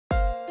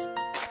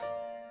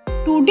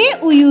Today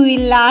we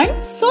will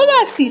learn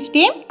solar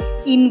system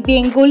in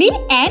Bengali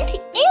and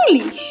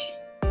English.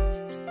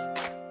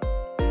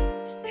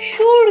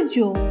 সূর্য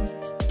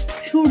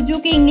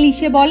সূর্যকে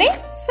ইংলিশে বলে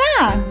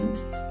sun.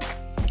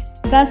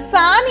 The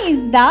sun is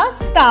the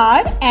star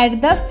at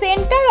the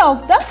center of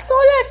the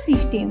solar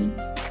system.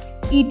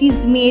 It is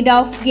made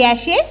of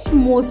gases,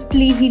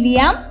 mostly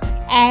helium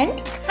and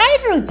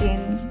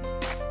hydrogen.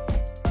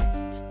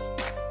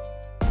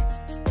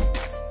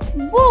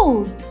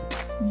 বুধ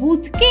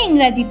বুধকে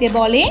ইংরেজিতে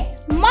বলে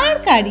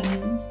Mercury.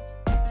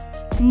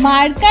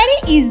 Mercury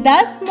is the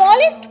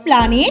smallest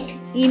planet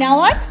in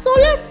our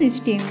solar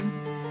system.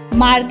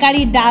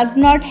 Mercury does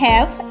not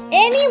have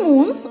any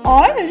moons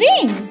or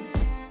rings.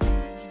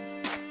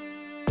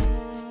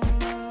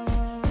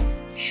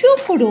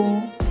 শুক্র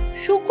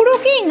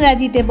শুক্রকে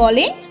ইংরেজিতে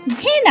বলে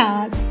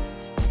Venus.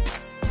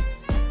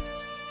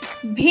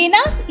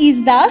 Venus is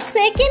the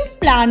second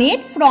planet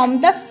from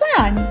the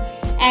Sun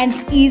and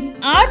is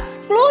Earth's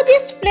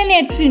closest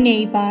planetary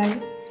neighbor.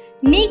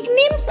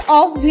 Nicknames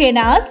of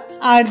Venus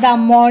are the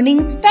morning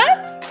star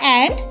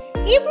and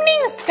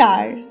evening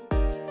star.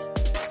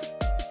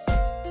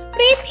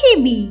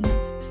 পৃথিবী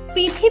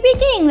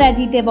পৃথিবীকে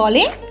ইংরেজিতে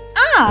বলে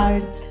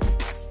Earth.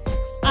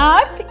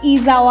 Earth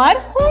is our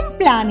home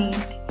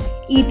planet.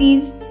 It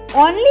is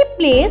only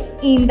place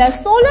in the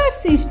solar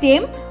system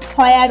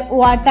where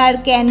water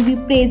can be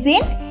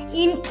present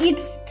in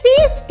its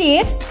three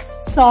states: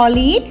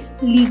 solid,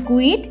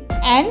 liquid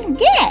and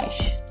gas.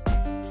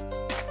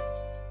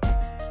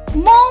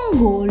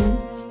 মঙ্গল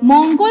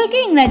মঙ্গলকে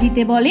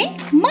ইংরেজিতে বলে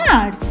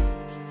Mars.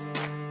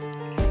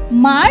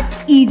 Mars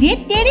is a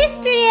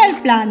terrestrial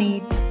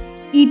planet.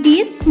 It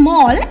is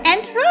small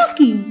and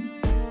rocky.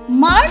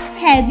 Mars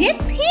has a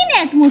thin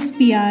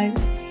atmosphere.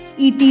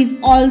 It is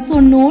also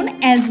known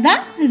as the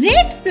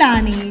red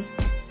planet.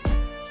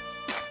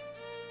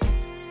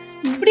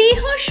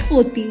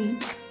 বৃহস্পতি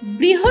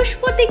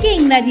বৃহস্পতিকে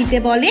ইংরেজিতে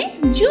বলে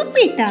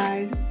Jupiter.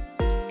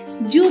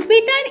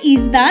 Jupiter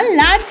is the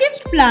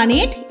largest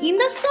planet in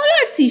the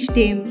solar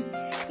system.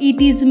 It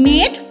is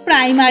made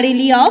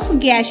primarily of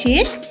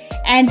gases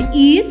and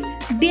is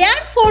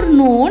therefore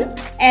known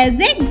as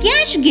a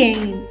gas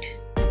giant.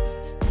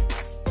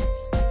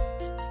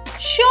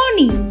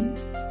 শনি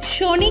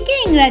শনিকে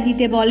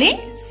ইংরেজিতে বলে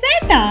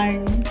Saturn.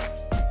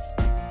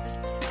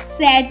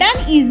 Saturn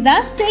is the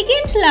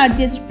second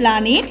largest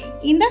planet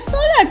in the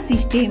solar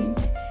system.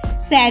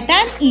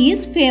 Saturn is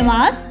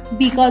famous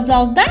because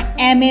of the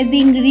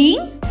amazing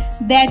rings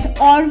that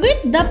orbit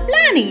the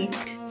planet.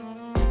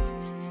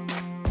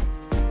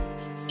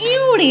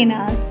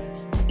 Uranus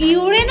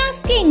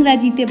ইউরেনাসকে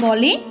ইংরেজিতে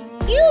বলে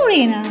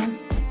Uranus.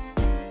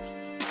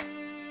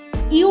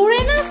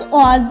 Uranus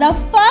was the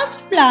first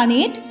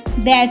planet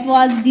that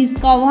was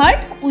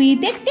discovered with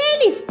a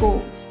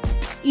telescope.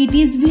 It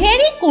is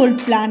very cold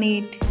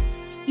planet.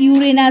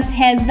 Uranus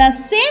has the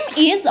same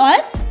age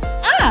as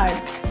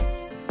Earth.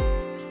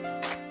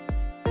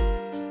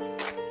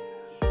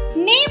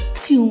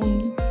 Neptune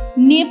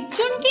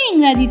নেপচুনকে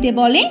ইংরেজিতে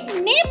বলে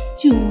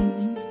Neptune.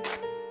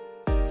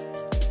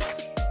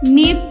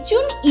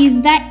 Neptune is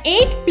the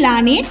eighth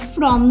planet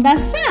from the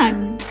Sun.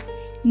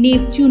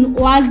 Neptune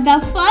was the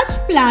first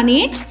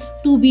planet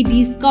to be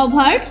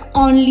discovered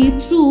only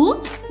through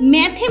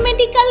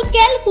mathematical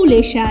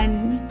calculation.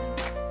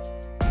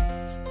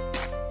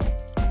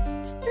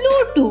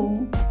 Pluto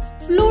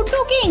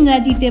প্লুটোকে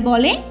ইংরেজিতে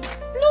বলে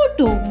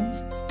Pluto.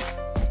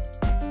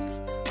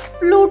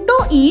 Pluto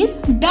is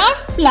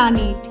dwarf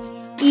planet.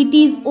 It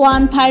is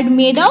 1/3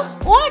 made of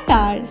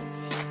water.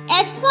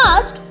 At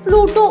first,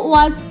 Pluto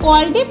was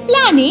called a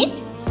planet.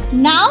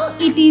 Now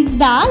it is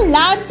the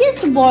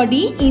largest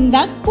body in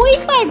the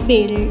Kuiper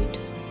belt.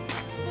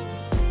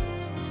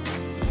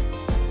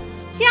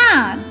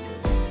 চাঁদ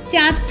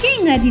চাঁদকে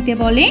ইংরেজিতে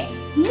বলে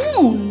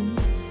Moon.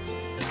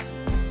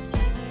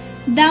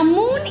 The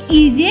moon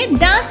is a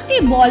dusty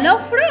ball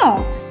of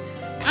rock.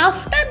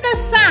 After the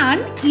sun,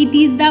 it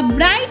is the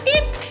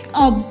brightest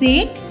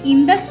object in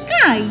the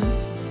sky.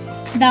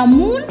 The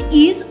moon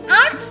is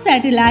Earth's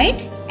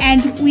satellite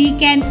and we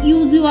can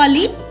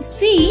usually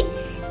see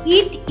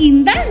it in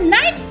the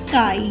night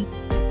sky.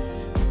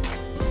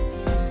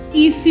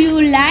 If you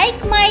like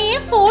my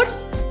efforts,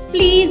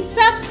 please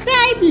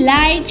subscribe,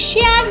 like,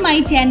 share my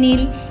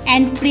channel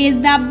and press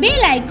the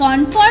bell icon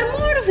for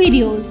more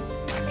videos.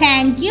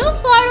 Thank you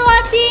for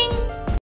watching.